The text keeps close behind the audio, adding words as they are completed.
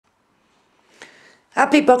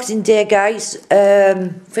Happy Boxing Day, guys.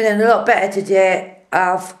 Feeling a lot better today.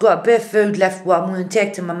 I've got a bit of food left what I'm going to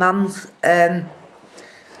take to my mum's.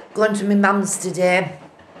 Going to my mum's today.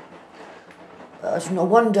 It's no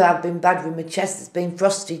wonder I've been bad with my chest. It's been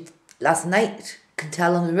frosty last night. Can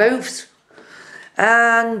tell on the roofs.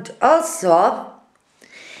 And also,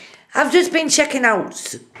 I've just been checking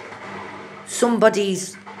out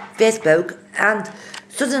somebody's Facebook and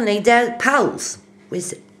suddenly they're pals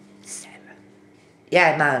with Sarah.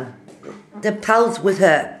 Yeah, man. They're pals with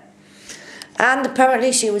her. And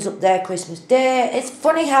apparently she was up there Christmas Day. It's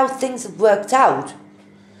funny how things have worked out.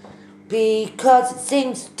 Because it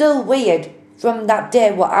seems still weird from that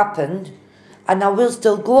day what happened. And I will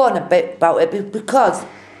still go on a bit about it because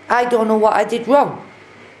I don't know what I did wrong.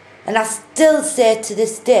 And I still say to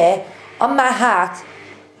this day, on my heart,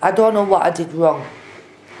 I don't know what I did wrong.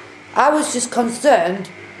 I was just concerned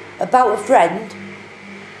about a friend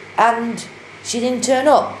and she didn't turn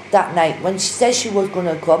up that night when she said she was going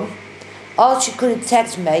to come. All she could have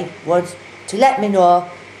texted me was to let me know,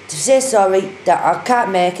 to say sorry that I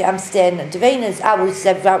can't make it, I'm staying at Davina's. I would have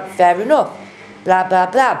said fair enough, blah blah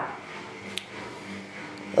blah.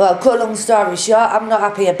 Well, cut a long story short, I'm not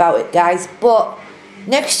happy about it, guys, but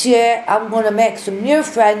next year I'm going to make some new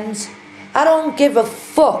friends. I don't give a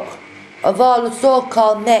fuck of all the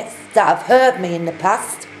so-called mates that have hurt me in the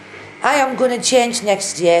past. I am going to change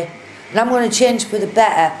next year, and I'm going to change for the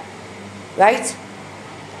better, right?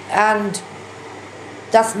 And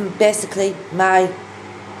that's basically my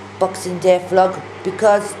Boxing Day vlog,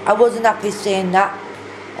 because I wasn't happy saying that,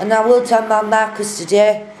 and I will tell my Marcus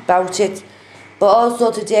today about it. But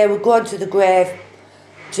also today we're going to the grave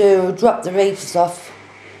to drop the wreaths off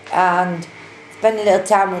and spend a little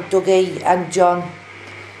time with Dougie and John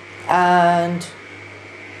and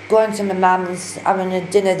going to my mum's, having a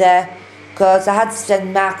dinner there, because I had to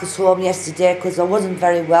send Marcus home yesterday because I wasn't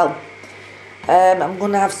very well. I'm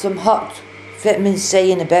going to have some hot vitamin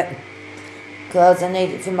C in a bit because I need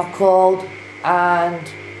it for my cold.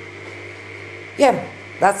 And yeah,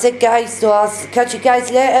 that's it, guys. So I'll catch you guys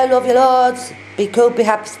later. Love you loads. Be cool, be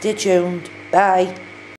happy, stay tuned. Bye.